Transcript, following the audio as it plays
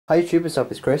Hi YouTube, what's up,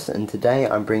 it's Chris, and today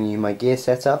I'm bringing you my gear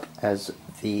setup as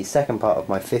the second part of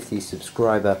my 50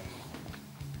 subscriber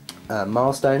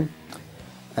milestone.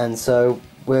 And so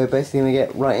we're basically going to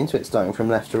get right into it, starting from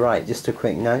left to right. Just a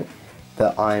quick note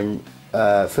that I'm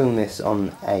filming this on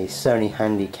a Sony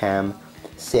Handycam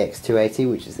CX280,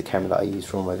 which is the camera that I use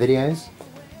for all my videos.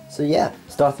 So yeah,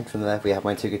 starting from the left we have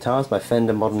my two guitars, my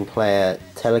Fender Modern Player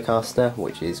Telecaster,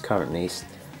 which is currently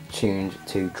tuned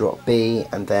to drop B,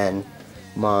 and then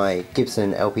my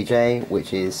Gibson LPJ,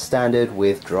 which is standard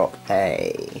with drop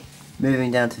A. Moving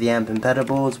down to the amp and pedal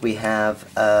boards, we have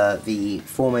the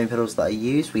four main pedals that I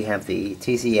use. We have the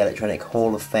TC Electronic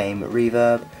Hall of Fame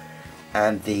Reverb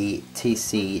and the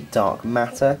TC Dark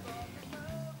Matter.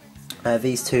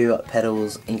 These two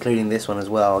pedals, including this one as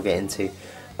well, I'll get into.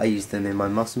 I use them in my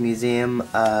Muscle Museum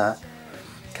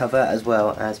cover, as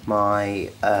well as my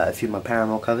a few of my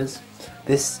Paramore covers.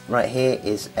 This right here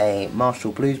is a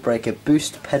Marshall Bluesbreaker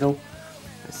boost pedal.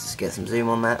 Let's just get some zoom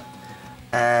on that.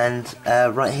 And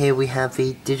right here we have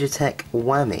the Digitech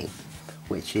Whammy,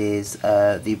 which is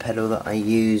the pedal that I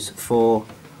use for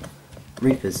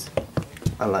Reapers.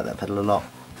 I like that pedal a lot.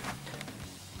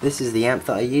 This is the amp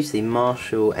that I use, the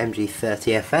Marshall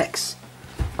MG30FX.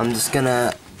 I'm just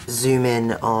gonna zoom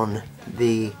in on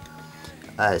the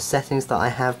settings that I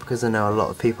have, because I know a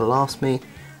lot of people ask me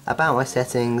about my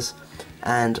settings,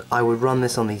 and I would run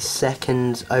this on the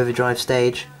second overdrive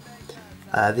stage.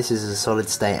 This is a solid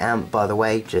state amp, by the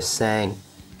way, just saying.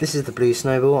 This is the Blue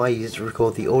Snowball I use to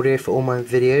record the audio for all my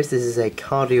videos. This is a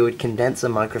cardioid condenser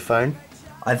microphone.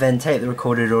 I then take the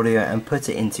recorded audio and put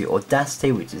it into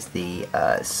Audacity, which is the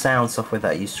sound software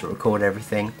that I use to record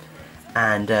everything,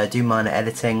 and do minor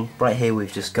editing. Right here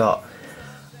we've just got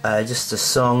just a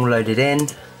song loaded in.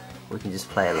 We can just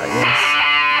play it like this.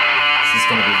 This is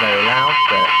going to be very loud,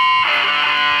 but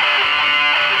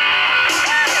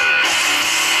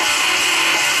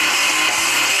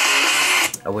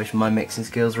I wish my mixing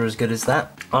skills were as good as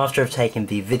that. After I've taken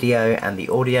the video and the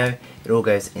audio, it all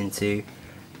goes into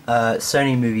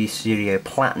Sony Movie Studio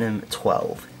Platinum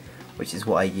 12, which is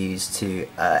what I use to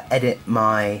edit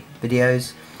my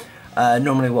videos.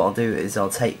 Normally what I'll do is I'll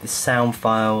take the sound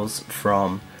files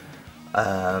from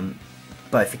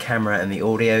both the camera and the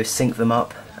audio, sync them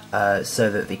up so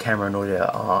that the camera and audio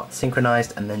are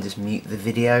synchronized, and then just mute the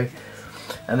video.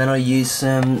 And then I'll use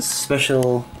some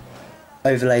special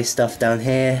overlay stuff down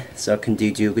here so I can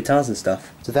do dual guitars and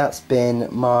stuff. So that's been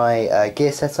my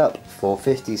gear setup for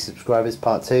 50 subscribers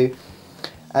part 2.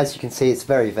 As you can see, it's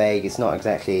very vague, it's not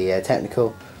exactly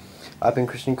technical. I've been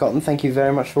Christian Cotton, thank you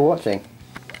very much for watching.